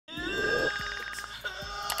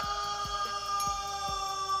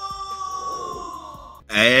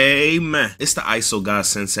Amen. It's the ISO God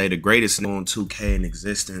Sensei, the greatest on 2K in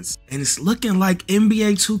existence. And it's looking like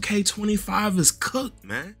NBA 2K25 is cooked,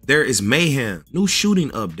 man. There is mayhem, new shooting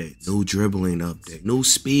updates, new dribbling update, new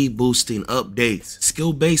speed boosting updates,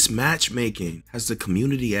 skill-based matchmaking has the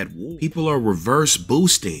community at war. People are reverse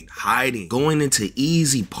boosting, hiding, going into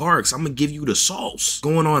easy parks. I'm gonna give you the sauce.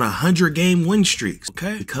 Going on 100-game win streaks,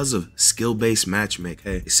 okay? Because of skill-based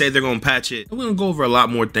matchmaking. Hey, they say they're gonna patch it. We're gonna go over a lot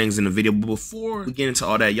more things in the video, but before we get into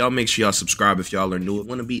all that, y'all make sure y'all subscribe if y'all are new.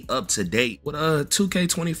 Want to be up to date with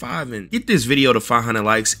 2K25 and get this video to 500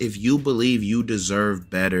 likes if you believe you deserve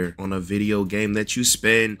better on a video game that you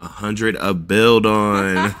spend 100 a build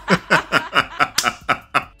on.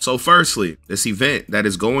 So firstly, this event that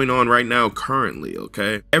is going on right now currently,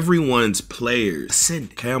 okay? Everyone's players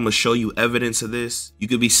ascended. Okay, I'm gonna show you evidence of this. You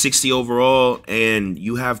could be 60 overall and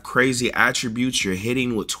you have crazy attributes. You're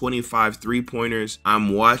hitting with 25 three-pointers.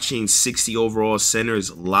 I'm watching 60 overall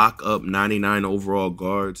centers lock up 99 overall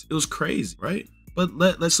guards. It was crazy, right? But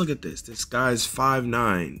let's look at this. This guy's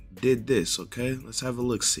 5'9", did this, okay? Let's have a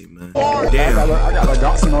look-see, man. Damn. I got a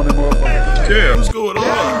Dotson on them motherfucker. Damn, what's going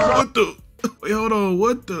on? What the? Wait, hold on,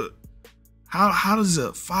 what the? How does a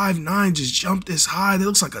 5'9" just jump this high? That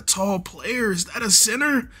looks like a tall player. Is that a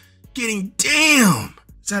center? Getting damn.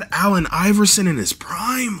 Is that Allen Iverson in his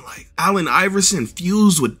prime? Like Allen Iverson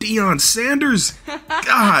fused with Deion Sanders?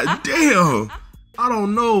 God damn. I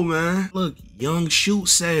don't know, man. Look, Young Shoot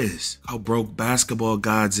says how broke basketball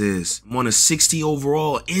gods is. I'm on a 60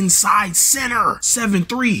 overall inside center,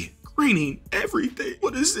 7'3". Greening everything.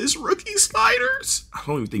 What is this, rookie sliders? I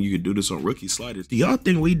don't even think you could do this on rookie sliders. Do y'all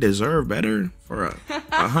think we deserve better for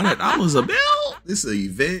 $100 a bill? This is an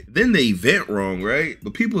event. Then the event wrong, right?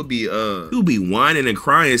 But people be whining and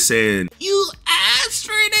crying saying, you asked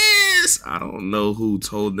for this. I don't know who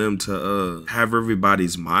told them to have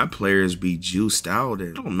everybody's my players be juiced out.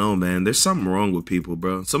 And I don't know, man. There's something wrong with people,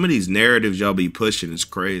 bro. Some of these narratives y'all be pushing is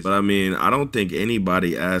crazy. But I mean, I don't think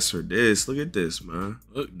anybody asked for this. Look at this, man.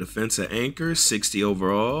 Look, defensive anchor, 60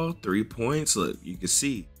 overall, 3 points. Look, you can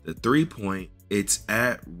see the 3-point. It's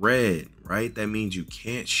at red, right? That means you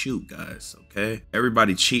can't shoot, guys, okay?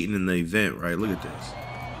 Everybody cheating in the event, right? Look at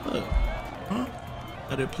this. Look, huh?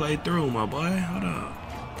 Let it play through, my boy. Hold on.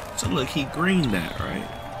 So look, he greened that,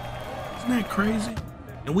 right? Isn't that crazy?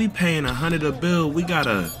 And we paying 100 a bill. We got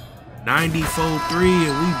a 94 3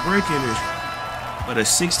 and we breaking it. But a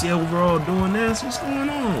 60 overall doing this? What's going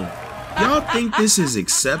on? Y'all think this is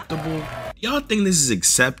acceptable? Y'all think this is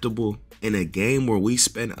acceptable in a game where we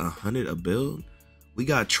spend 100 a build? We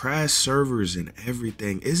got trash servers and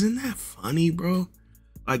everything. Isn't that funny, bro?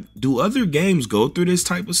 Like, do other games go through this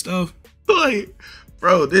type of stuff? Like,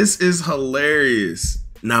 bro, this is hilarious.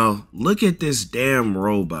 Now, look at this damn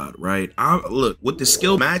robot, right? Look, with the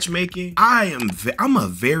skill matchmaking, I'm a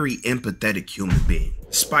very empathetic human being.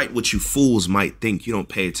 Despite what you fools might think, you don't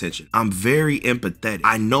pay attention. I'm very empathetic.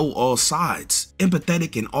 I know all sides.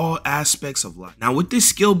 Empathetic in all aspects of life. Now, with this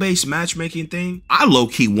skill-based matchmaking thing, I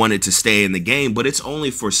low-key wanted to stay in the game, but it's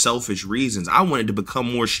only for selfish reasons. I wanted to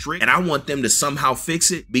become more strict, and I want them to somehow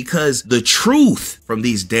fix it because the truth from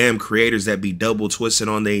these damn creators that be double twisting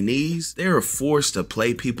on their knees, they're forced to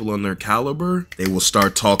play people on their caliber. They will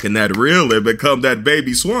start talking that real and become that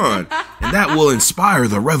baby swan. And that will inspire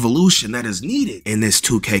the revolution that is needed in this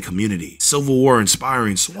 2K community. Civil War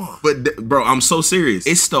inspiring swan. But bro, I'm so serious.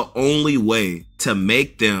 It's the only way to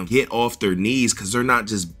make them get off their knees because they're not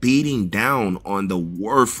just beating down on the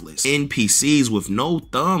worthless NPCs with no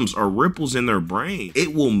thumbs or ripples in their brain.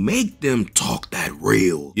 It will make them talk that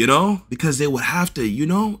real, you know? Because they would have to, you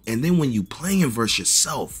know? And then when you playing versus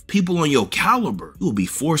yourself, people on your caliber, you will be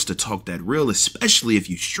forced to talk that real, especially if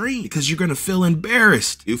you stream, because you're gonna feel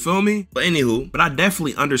embarrassed. You feel me? But anywho, but I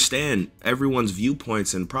definitely understand everyone's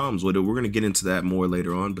viewpoints and problems with it. We're gonna get into that more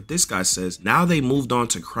later on. But this guy says, now they moved on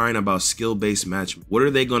to crying about skill-based matchmaking. What are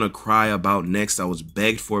they gonna cry about next that was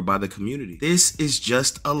begged for by the community? This is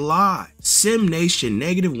just a lie. Sim Nation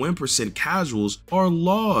negative win percent casuals are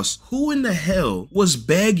lost. Who in the hell was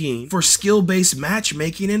begging for skill-based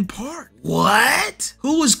matchmaking in park? What?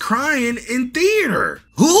 Who was crying in theater?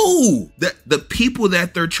 Who? The people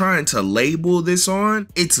that they're trying to label this on,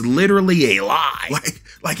 it's literally a lie.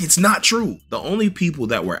 Like it's not true. The only people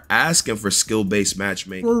that were asking for skill-based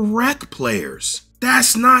matchmaking were rec players.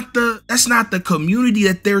 That's not the community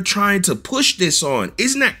that they're trying to push this on.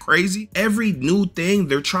 Isn't that crazy? Every new thing,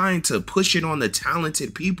 they're trying to push it on the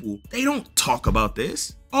talented people. They don't talk about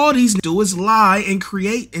this. All these do is lie and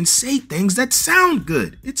create and say things that sound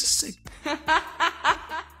good. It's a sick.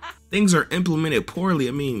 Things are implemented poorly.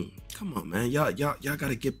 I mean, Come on, man. Y'all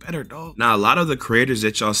gotta get better, dog. Now, a lot of the creators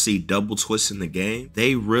that y'all see double twisting the game,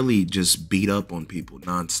 they really just beat up on people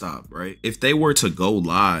nonstop, right? If they were to go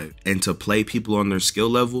live and to play people on their skill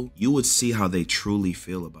level, you would see how they truly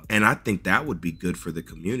feel about it. And I think that would be good for the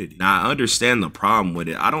community. Now, I understand the problem with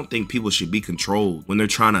it. I don't think people should be controlled when they're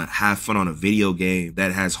trying to have fun on a video game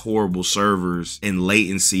that has horrible servers and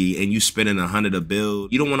latency and you spending 100 a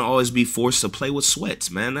build. You don't want to always be forced to play with sweats,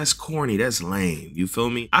 man. That's corny. That's lame. You feel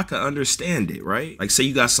me? I could understand it, right? Like, say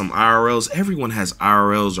you got some IRLs. Everyone has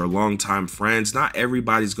IRLs or longtime friends. Not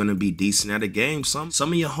everybody's gonna be decent at a game. Some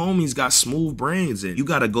of your homies got smooth brains and you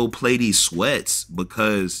gotta go play these sweats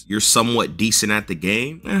because you're somewhat decent at the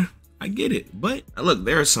game. I get it. But look,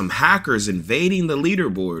 there are some hackers invading the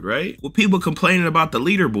leaderboard, right? With people complaining about the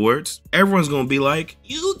leaderboards, everyone's gonna be like,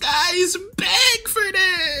 you guys beg for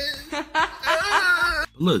this.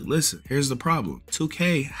 Look, listen, here's the problem.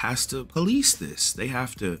 2K has to police this. They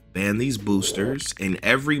have to ban these boosters in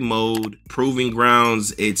every mode. Proving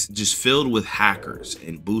grounds, it's just filled with hackers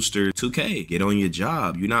and boosters. 2K, get on your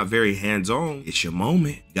job. You're not very hands-on. It's your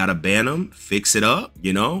moment. You gotta ban them, fix it up.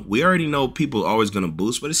 You know, we already know people are always gonna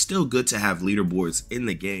boost, but it's still good to have leaderboards in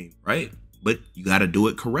the game, right? But you got to do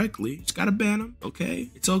it correctly. You just got to ban them, okay?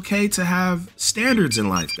 It's okay to have standards in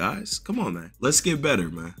life, guys. Come on, man. Let's get better,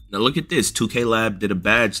 man. Now look at this. 2K Lab did a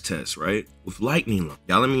badge test, right? With lightning lock.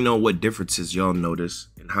 Y'all let me know what differences y'all notice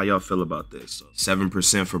and how y'all feel about this. So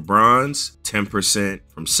 7% for bronze, 10%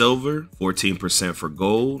 from silver, 14% for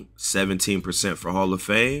gold, 17% for Hall of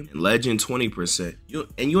Fame, and legend 20%. You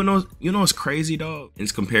know what's crazy, dog?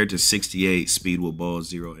 It's compared to 68 speed with ball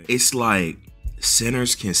 0. It's like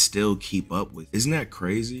centers can still keep up with. Isn't that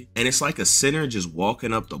crazy? And it's like a center just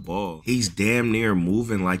walking up the ball. He's damn near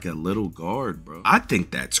moving like a little guard, bro. I think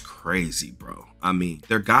that's crazy, bro. I mean,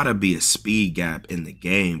 there gotta be a speed gap in the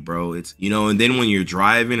game, bro. It's, you know, and then when you're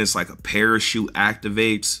driving, it's like a parachute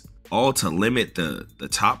activates, all to limit the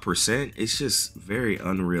top percent. It's just very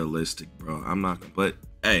unrealistic, bro. I'm not gonna, but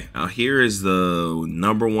hey, now here is the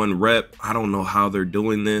 #1 rep. I don't know how they're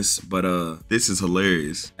doing this, but this is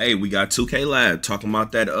hilarious. Hey, we got 2K Lab talking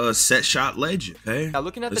about that set shot legend. Okay, now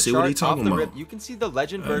looking at the chart off the rip, you can see the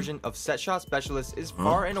legend version of set shot specialist is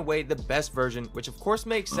far and away the best version, which of course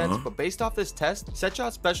makes sense. But based off this test, set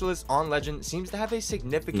shot specialist on legend seems to have a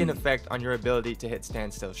significant effect on your ability to hit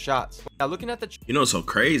standstill shots. Now looking at the, you know, it's so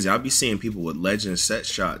crazy. I'll be seeing people with legend set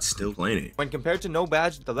shots still playing it. When compared to no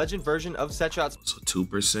badge, the legend version of set shots, so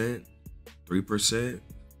 2%, 3%.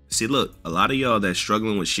 See, look, a lot of y'all that's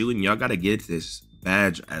struggling with shooting, y'all gotta get this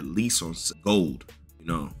badge at least on gold. You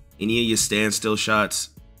know, any of your standstill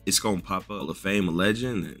shots, it's gonna pop up Hall of Fame, a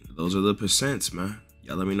legend, and those are the percents, man.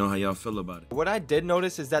 Y'all let me know how y'all feel about it. What I did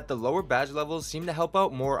notice is that the lower badge levels seem to help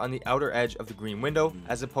out more on the outer edge of the green window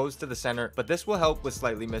as opposed to the center, but this will help with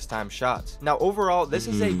slightly mistimed shots. Now overall, this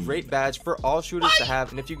is a great badge for all shooters to have,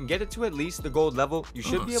 and if you can get it to at least the gold level, you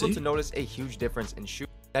should be able to notice a huge difference in shooting.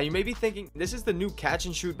 Now you may be thinking, this is the new catch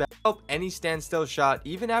and shoot badge. Help any standstill shot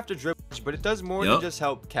even after dribbling, but it does more than just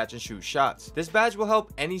help catch and shoot shots. This badge will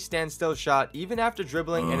help any standstill shot even after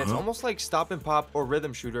dribbling, and it's almost like stop and pop or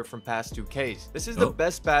rhythm shooter from past 2Ks. This is the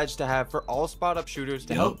best badge to have for all spot up shooters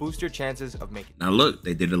to help boost your chances of making. Now look,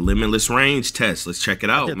 they did a limitless range test. Let's check it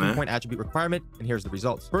out, man. 3-point attribute requirement, and here's the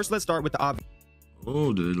results. First, let's start with the obvious.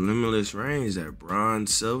 Oh, the limitless range, that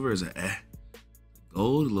bronze, silver is a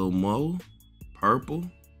gold, a little more, purple.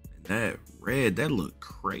 That red, that look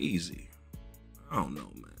crazy. I don't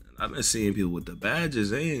know, man. I've been seeing people with the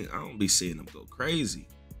badges, I don't be seeing them go crazy.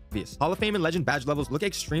 Hall of Fame and Legend badge levels look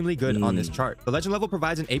extremely good on this chart. The Legend level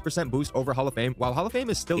provides an 8% boost over Hall of Fame, while Hall of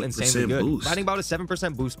Fame is still insanely good, providing about a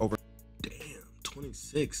 7% boost over. Damn,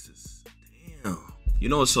 26 is, damn. You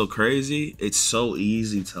know what's so crazy? It's so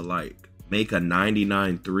easy to like make a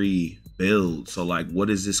 99.3 build. So like,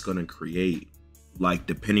 what is this gonna create? Like,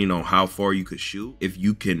 depending on how far you could shoot, if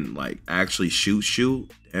you can like actually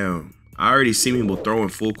shoot, damn. I already see people throwing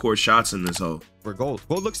full court shots in this hole. For gold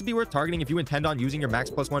looks to be worth targeting if you intend on using your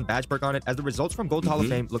max +1 badge perk on it, as the results from gold to Hall of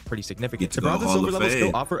Fame look pretty significant. The bronze and silver levels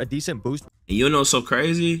still offer a decent boost. And you know what's so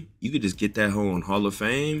crazy? You could just get that hole on Hall of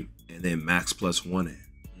Fame and then max +1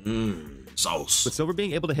 it. Sauce. With silver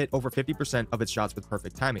being able to hit over 50% of its shots with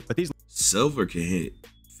perfect timing, but these silver can hit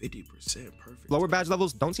 50% perfect. Lower badge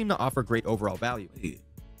levels don't seem to offer great overall value. Wait,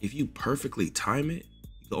 if you perfectly time it,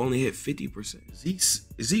 you can only hit 50%.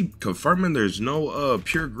 Is he confirming there's no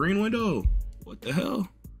pure green window? What the hell?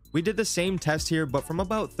 We did the same test here, but from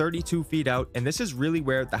about 32 feet out, and this is really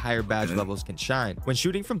where the higher badge levels can shine. When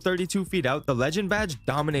shooting from 32 feet out, the legend badge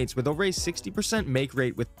dominates with over a 60% make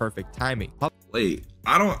rate with perfect timing. Wait,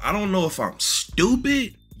 I don't know if I'm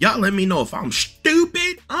stupid. Y'all let me know if I'm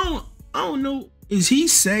stupid. don't know. Is he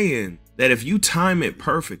saying that if you time it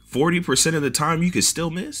perfect, 40% of the time you can still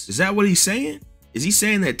miss? Is that what he's saying? Is he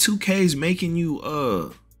saying that 2K is making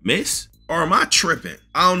you miss? Or am I tripping?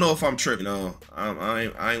 I don't know if I'm tripping. No,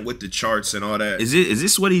 I ain't with the charts and all that. Is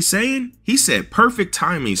this what he's saying? He said perfect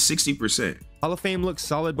timing 60%. Hall of Fame looks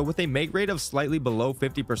solid, but with a make rate of slightly below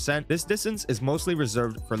 50%, this distance is mostly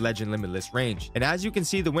reserved for Legend Limitless range. And as you can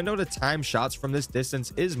see, the window to time shots from this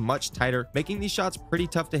distance is much tighter, making these shots pretty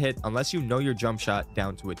tough to hit unless you know your jump shot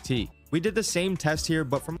down to a T. We did the same test here,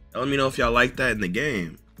 but from— let me know if y'all like that in the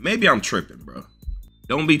game. Maybe I'm tripping, bro.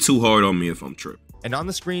 Don't be too hard on me if I'm tripping. And on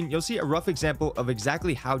the screen, you'll see a rough example of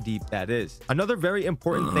exactly how deep that is. Another very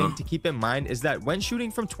important thing to keep in mind is that when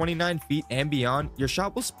shooting from 29 feet and beyond, your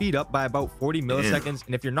shot will speed up by about 40 milliseconds.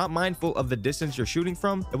 And if you're not mindful of the distance you're shooting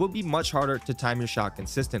from, it will be much harder to time your shot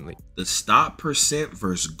consistently. The stop percent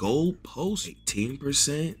versus goal post,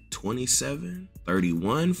 18%, 27,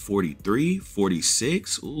 31, 43,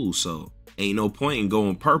 46. Ooh, so ain't no point in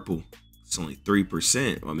going purple. It's only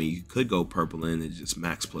 3%. I mean, you could go purple and it just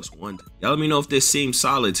max +1. Y'all let me know if this seems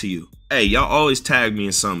solid to you. Hey, y'all always tag me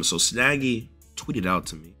in something. So Snaggy, tweet it out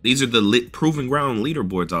to me. These are the Proving Ground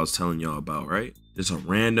leaderboards I was telling y'all about, right? There's a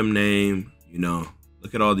random name, you know.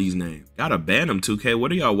 Look at all these names. Gotta ban them, 2K.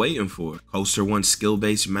 What are y'all waiting for? Coaster wants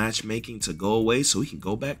skill-based matchmaking to go away so we can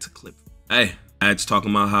go back to clip. Hey, ads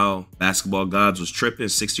talking about how Basketball Gods was tripping,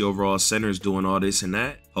 60 overall centers doing all this and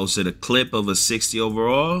that. Posted a clip of a 60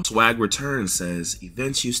 overall. Swag Return says,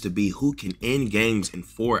 events used to be who can end games in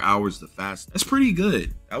 4 hours the fastest. That's pretty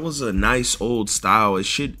good. That was a nice old style. It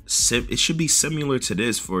should be similar to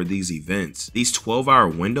this for these events. These 12-hour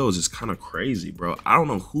windows is kind of crazy, bro. I don't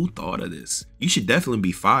know who thought of this. You should definitely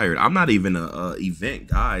be fired. I'm not even a event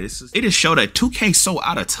guy. It just show that 2K so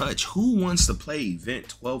out of touch. Who wants to play event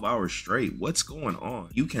 12 hours straight? What's going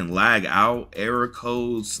on? You can lag out, error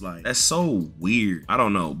codes. Like, that's so weird. I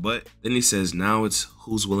don't know. But then he says now it's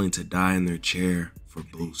who's willing to die in their chair for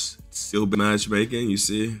boosts. Still matchmaking, you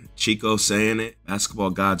see Chico saying it.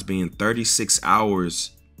 Basketball Gods being 36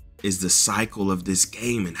 hours is the cycle of this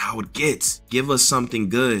game and how it gets. Give us something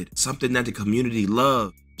good, something that the community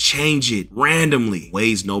love. Change it randomly,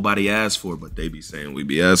 ways nobody asked for, but they be saying we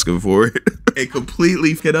be asking for it. And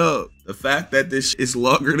completely fit up. The fact that this is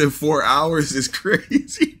longer than 4 hours is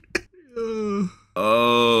crazy.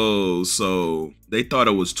 Oh, so they thought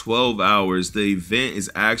it was 12 hours. The event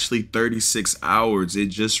is actually 36 hours. It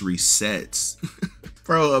just resets.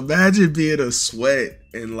 Bro, imagine being a sweat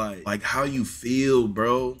and like how you feel,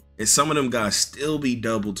 bro. And some of them guys still be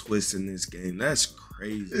double twisting this game. That's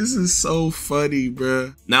crazy. This is so funny,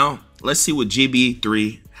 bro. Now, let's see what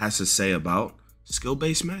GB3 has to say about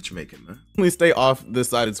skill-based matchmaking, man. Stay off this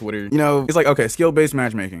side of Twitter. You know, it's like, okay, skill-based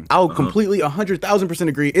matchmaking. I'll completely 100,000%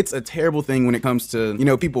 agree. It's a terrible thing when it comes to, you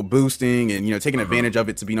know, people boosting and, you know, taking advantage of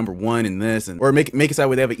it to be #1 in this, and or make it so that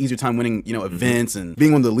way they have an easier time winning, you know, events and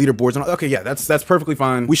being on the leaderboards. And okay, yeah, that's perfectly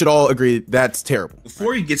fine. We should all agree that's terrible.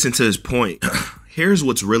 Before he gets into his point, here's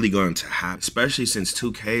what's really going to happen, especially since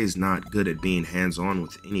 2K is not good at being hands-on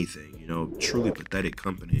with anything. You know, truly pathetic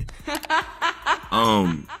company.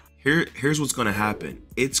 Here's what's going to happen.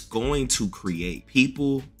 It's going to create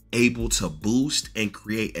people able to boost and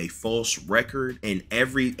create a false record and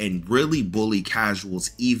really bully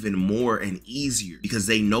casuals even more and easier because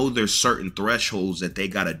they know there's certain thresholds that they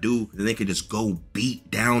got to do. Then they can just go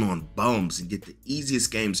beat down on bums and get the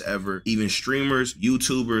easiest games ever. Even streamers,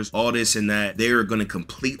 YouTubers, all this and that, they're going to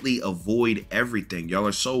completely avoid everything. Y'all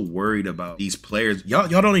are so worried about these players. Y'all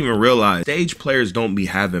don't even realize stage players don't be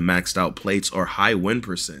having maxed out plates or high win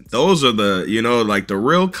percent. Those are the, you know, like the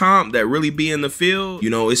real comp that really be in the field. You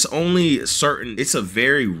know, it's only certain, it's a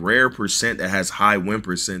very rare percent that has high win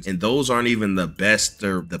percent, and those aren't even the best.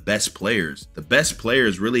 They're the best players. The best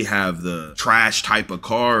players really have the trash type of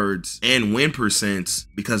cards and win percents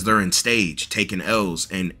because they're in stage taking L's,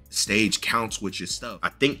 and stage counts with your stuff. I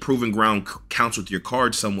think Proving Ground counts with your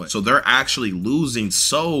cards somewhat. So they're actually losing.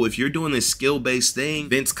 So if you're doing this skill-based thing,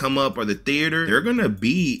 events come up or the theater, they're gonna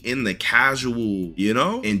be in the casual, you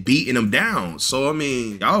know, and beating them down. So I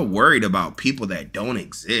mean, y'all worried about people that don't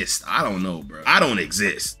exist. I don't know, bro. I don't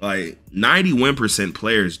exist. Like 91%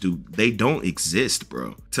 players they don't exist,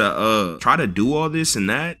 bro. To try to do all this and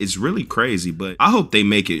that is really crazy, but I hope they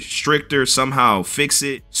make it stricter, somehow fix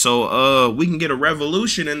it so we can get a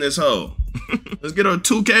revolution in this hole. Let's get a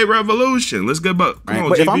 2K revolution. Let's get back. Come on,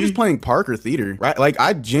 but GB. if I'm just playing park or theater, right? Like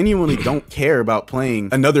I genuinely don't care about playing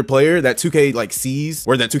another player that 2K like sees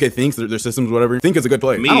or that 2K thinks their systems, whatever, think is a good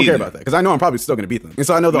player. I don't care about that because I know I'm probably still gonna beat them. And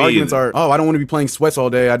so I know the arguments are, oh, I don't want to be playing sweats all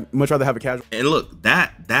day. I'd much rather have a casual. And look,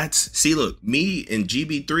 look, me and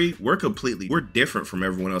GB3, we're different from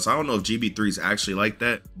everyone else. I don't know if GB3 is actually like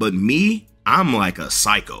that, but me, I'm like a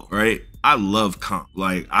psycho, right? I love comp.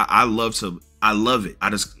 Like I love it. I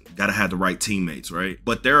just gotta have the right teammates, right?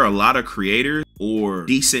 But there are a lot of creators or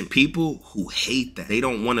decent people who hate that. They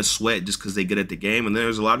don't want to sweat just because they good at the game. And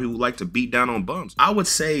there's a lot of people who like to beat down on bums. I would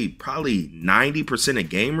say probably 90% of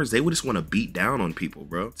gamers, they would just want to beat down on people,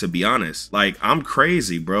 bro. To be honest, like I'm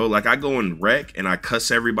crazy, bro. Like I go in rec and I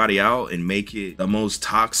cuss everybody out and make it the most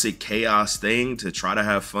toxic chaos thing to try to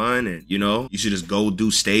have fun. And you know, you should just go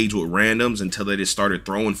do stage with randoms until they just started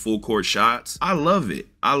throwing full court shots. I love it.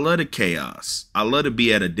 I love the chaos. I love to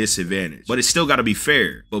be at a disadvantage, but it's still got to be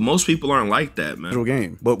fair. But most people aren't like that, man. Casual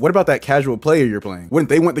game. But what about that casual player you're playing? Wouldn't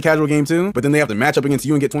they want the casual game too? But then they have to match up against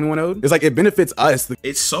you and get 21-0'd? It's like it benefits us.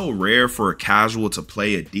 It's so rare for a casual to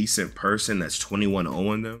play a decent person that's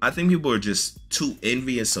 21-0 them. I think people are just too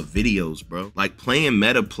envious of videos, bro. Like playing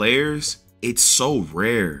meta players, it's so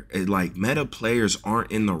rare. Like meta players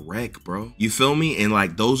aren't in the rec, bro. You feel me? And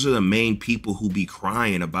like those are the main people who be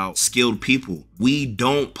crying about skilled people. We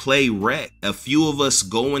don't play rec. A few of us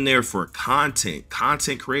go in there for content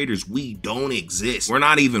creators. We don't exist. We're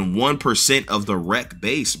not even 1% of the rec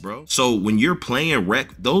base, bro. So when you're playing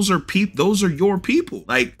rec, those are your people.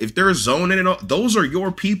 Like if they're zoning it all, those are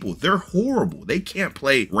your people. They're horrible. They can't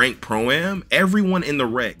play rank pro-am. Everyone in the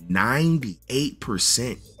rec,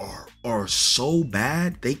 98% are so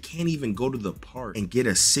bad they can't even go to the park and get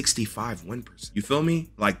a 65 win%. You feel me?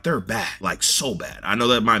 Like they're bad, like so bad. I know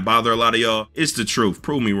that might bother a lot of y'all. It's the truth.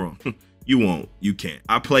 Prove me wrong. You won't. You can't.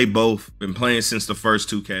 I play both. Been playing since the first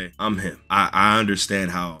 2K. I'm him. I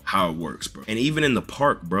understand how it works, bro. And even in the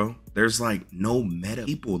park, bro, there's like no meta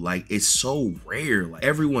people. Like it's so rare. Like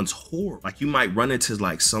everyone's horrible. Like you might run into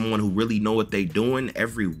like someone who really know what they doing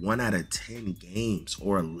every 1 out of 10 games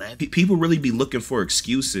or 11. People really be looking for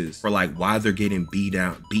excuses for like why they're getting beat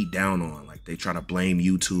down on. Like they try to blame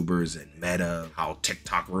YouTubers and meta, how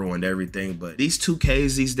TikTok ruined everything. But these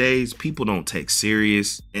 2Ks these days, people don't take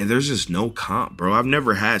serious. And there's just no comp, bro. I've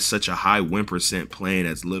never had such a high win% playing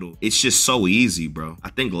as little. It's just so easy, bro. I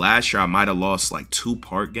think last year I might have lost like 2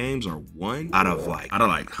 park games or 1 out of like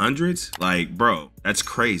hundreds. Like, bro, that's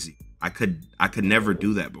crazy. I could never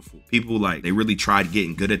do that before. People like, they really tried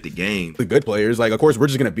getting good at the game. The good players, like, of course, we're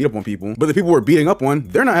just gonna beat up on people. But the people we're beating up on,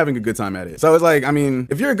 they're not having a good time at it. So it's like, I mean,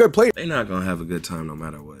 if you're a good player, they're not gonna have a good time no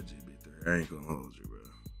matter what, GB3. I ain't gonna hold you, bro.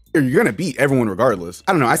 you're gonna beat everyone regardless.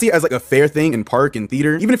 I don't know. I see it as like a fair thing in park and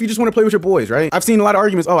theater. Even if you just want to play with your boys, right? I've seen a lot of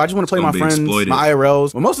arguments. Oh, I just want to play my friends, my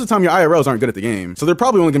IRLs. Well, most of the time your IRLs aren't good at the game. So they're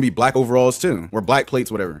probably only gonna be black overalls too, or black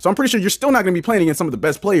plates, whatever. So I'm pretty sure you're still not gonna be playing against some of the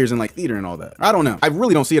best players in like theater and all that. I don't know. I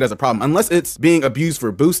really don't see it as a problem unless it's being abused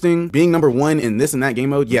for boosting, being number 1 in this and that game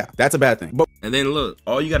mode. Yeah, that's a bad thing. But and then look,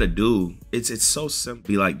 all you gotta do, it's so simple.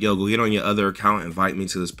 Be like, yo, go get on your other account, invite me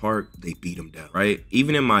to this park. They beat them down, right?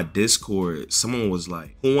 Even in my Discord, someone was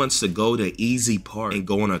like, who wants to go to easy park and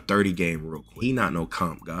go on a 30 game real quick? He not no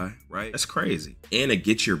comp guy, right? That's crazy. And to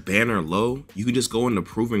get your banner low, you can just go in the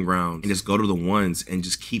proving ground and just go to the ones and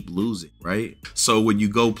just keep losing, right? So when you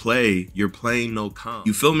go play, you're playing no comp.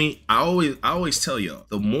 You feel me? I always tell y'all,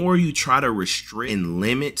 the more you try to restrict and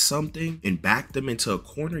limit something and back them into a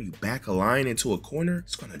corner, you back a line into a corner,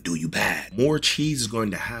 it's gonna do you bad. More cheese is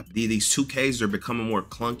going to happen. These 2Ks are becoming more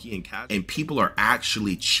clunky and casual, and people are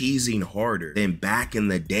actually cheesing harder than back in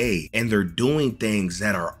the day, and they're doing things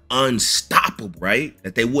that are unstoppable, right?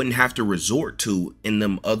 That they wouldn't have to resort to in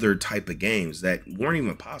them other type of games that weren't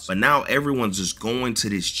even possible. But now everyone's just going to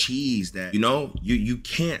this cheese that, you know, you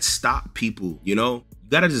can't stop people, you know?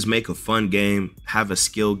 You gotta just make a fun game, have a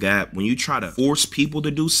skill gap. When you try to force people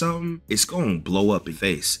to do something, it's gonna blow up in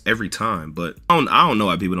face every time. But I don't know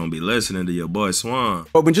why people don't be listening to your boy Swan.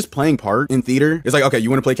 But when just playing park in theater, it's like, okay, you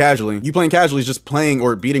want to play casually. You playing casually is just playing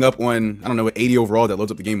or beating up on, I don't know, an 80 overall that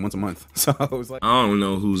loads up the game once a month. So it was like, I don't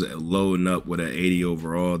know who's loading up with an 80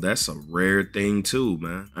 overall. That's a rare thing too,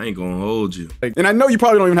 man. I ain't gonna hold you. Like, and I know you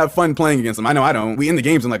probably don't even have fun playing against them. I know I don't. We end the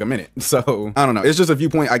games in like a minute. So I don't know. It's just a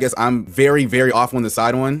viewpoint. I guess I'm very, very off on the side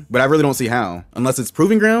one, but I really don't see how. Unless it's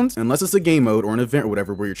proving grounds, unless it's a game mode or an event or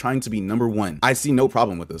whatever where you're trying to be number 1. I see no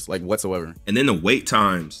problem with this, like whatsoever. And then the wait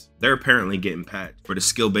times. They're apparently getting patched for the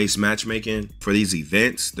skill-based matchmaking for these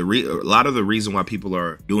events. A lot of the reason why people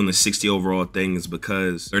are doing the 60 overall thing is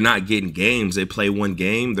because they're not getting games. They play one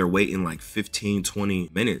game, they're waiting like 15, 20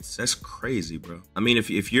 minutes. That's crazy, bro. I mean,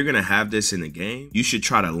 if you're gonna have this in the game, you should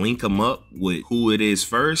try to link them up with who it is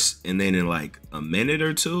first, and then in like a minute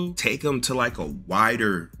or two, take them to like a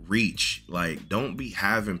wider reach. Like, don't be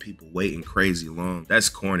having people waiting crazy long. That's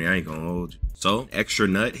corny, I ain't gonna hold you. So, Extra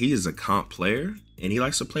Nut, he is a comp player, and he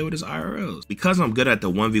likes to play with his IRLs. Because I'm good at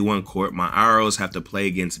the 1v1 court, my IRLs have to play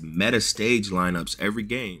against meta stage lineups every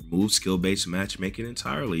game. Move skill-based matchmaking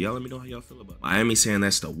entirely. Y'all let me know how y'all feel about it. Miami saying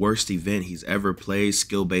that's the worst event he's ever played.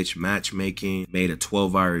 Skill-based matchmaking, made a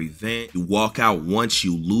 12-hour event. You walk out once,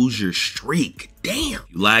 you lose your streak. Damn.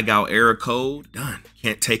 You lag out error code, done.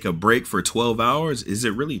 Can't take a break for 12 hours. Is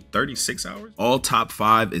it really 36 hours? All top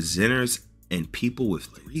 5 is Zenners and people with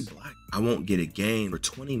 3 black. I won't get a game for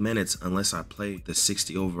 20 minutes unless I play the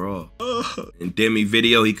 60 overall. In Demi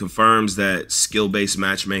video, he confirms that skill-based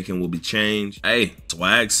matchmaking will be changed. Hey,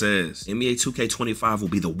 Swag says NBA 2K25 will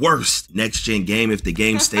be the worst next-gen game if the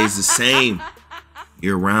game stays the same.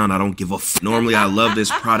 Year round, I don't give a f. Normally, I love this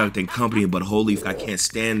product and company, but holy f, I can't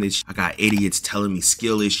stand this. I got idiots telling me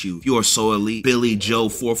skill issue. You are so elite. Billy Joe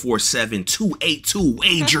 447-282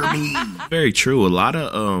 wager me. Very true. A lot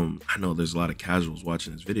of I know there's a lot of casuals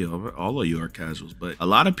watching this video. All of you are casuals, but a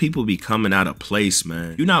lot of people be coming out of place,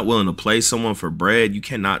 man. You're not willing to play someone for bread. You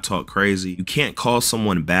cannot talk crazy. You can't call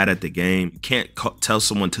someone bad at the game. You can't tell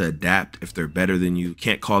someone to adapt if they're better than you. You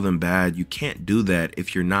can't call them bad. You can't do that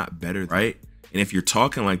if you're not better, right? And if you're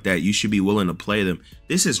talking like that, you should be willing to play them.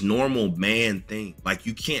 This is normal man thing. Like,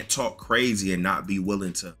 you can't talk crazy and not be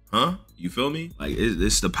willing to, You feel me? Like,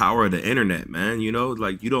 it's the power of the internet, man. You know,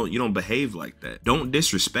 like, you don't behave like that. Don't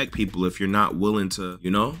disrespect people if you're not willing to, you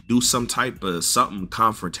know, do some type of something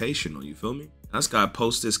confrontational. You feel me? This guy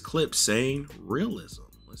post this clip saying realism.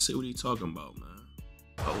 Let's see what he's talking about, man.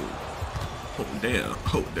 Oh damn.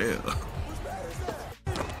 Oh damn.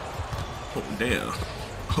 Oh damn.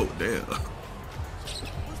 Oh damn.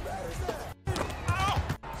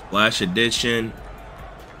 Splash Edition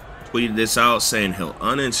tweeted this out saying he'll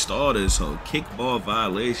uninstall this whole kickball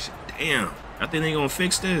violation. Damn, I think they gonna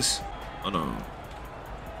fix this. Hold on,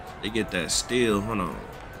 they get that steal. Hold on.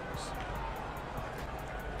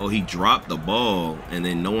 Oh, he dropped the ball and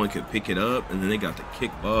then no one could pick it up, and then they got the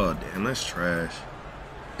kickball. Damn, that's trash.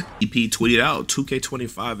 EP tweeted out,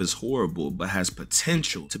 2K25 is horrible, but has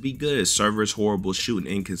potential to be good. Server is horrible,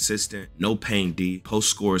 shooting inconsistent, no paint D, post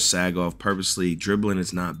scores sag off purposely, dribbling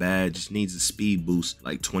is not bad, just needs a speed boost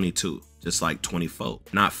like 22, just like 24.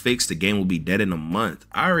 Not fixed, the game will be dead in a month.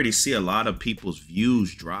 I already see a lot of people's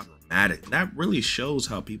views drop. That really shows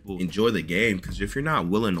how people enjoy the game, because if you're not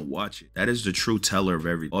willing to watch it, that is the true teller of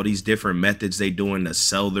everything. All these different methods they doing to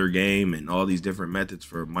sell their game and all these different methods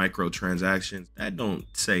for microtransactions, that don't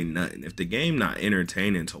say nothing. If the game not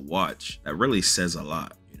entertaining to watch, that really says a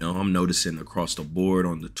lot. You know, I'm noticing across the board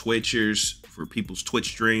on the Twitchers, for people's Twitch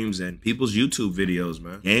streams and people's YouTube videos,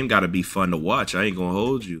 man. Game gotta be fun to watch. I ain't gonna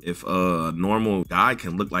hold you. If a normal guy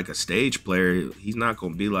can look like a stage player, he's not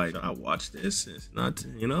gonna be like, I watch this. It's not,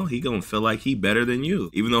 you know, he gonna feel like he better than you,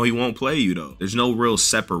 even though he won't play you though. There's no real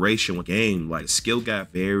separation with game. Like, skill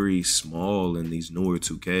gap very small in these newer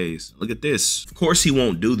 2Ks. Look at this. Of course he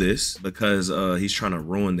won't do this because he's trying to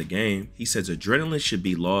ruin the game. He says adrenaline should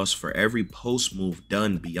be lost for every post move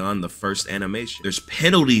done beyond the first animation. There's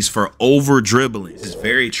penalties for over dribbling. This is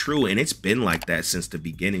very true, and it's been like that since the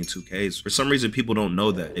beginning 2Ks. For some reason, people don't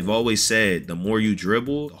know that. They've always said the more you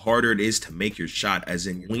dribble, the harder it is to make your shot, as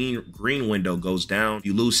in your green window goes down. If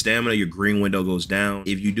you lose stamina, your green window goes down.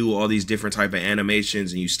 If you do all these different type of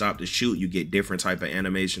animations and you stop to shoot, you get different type of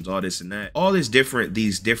animations, all this and that. All these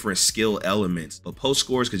different skill elements. But post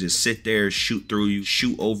scorers could just sit there, shoot through you,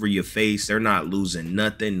 shoot over your face. They're not losing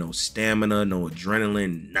nothing, no stamina, no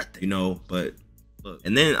adrenaline, nothing, you know. But look,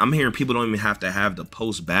 and then I'm hearing people don't even have to have the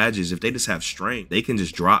post badges. If they just have strength, they can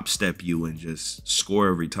just drop step you and just score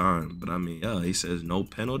every time. But I mean, yeah, he says no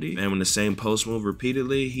penalty. And when the same post move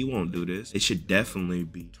repeatedly, he won't do this. It should definitely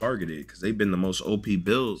be targeted because they've been the most OP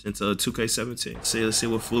builds since 2K17. Let's see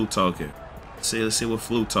what Fluke talking. Let's see what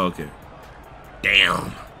Fluke talking.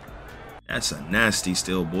 Damn. That's a nasty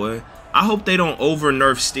steal, boy. I hope they don't over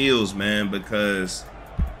nerf steals, man, because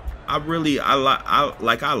I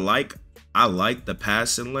like the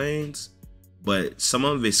passing lanes, but some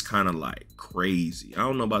of it's kind of like crazy. I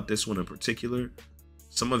don't know about this one in particular.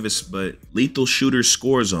 Some of it's, but lethal shooter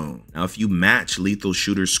score zone. Now, if you match lethal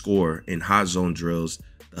shooter score in hot zone drills,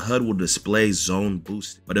 the HUD will display zone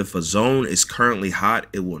boosted. But if a zone is currently hot,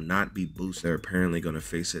 it will not be boosted. They're apparently going to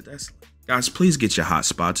fix it. Guys, please get your hot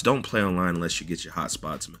spots. Don't play online unless you get your hot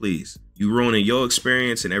spots, man. Please. You ruining your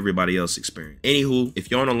experience and everybody else's experience. Anywho, if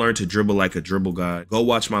you want to learn to dribble like a dribble god, go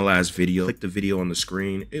watch my last video. Click the video on the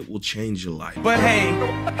screen. It will change your life. But hey,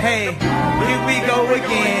 here we go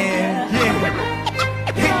again.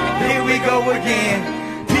 Yeah. Here we go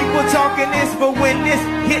again. People talking this, but when this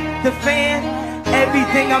hit the fan,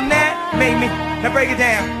 everything I'm at made me. Now break it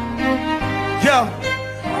down. Yo,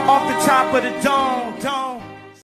 off the top of the dome.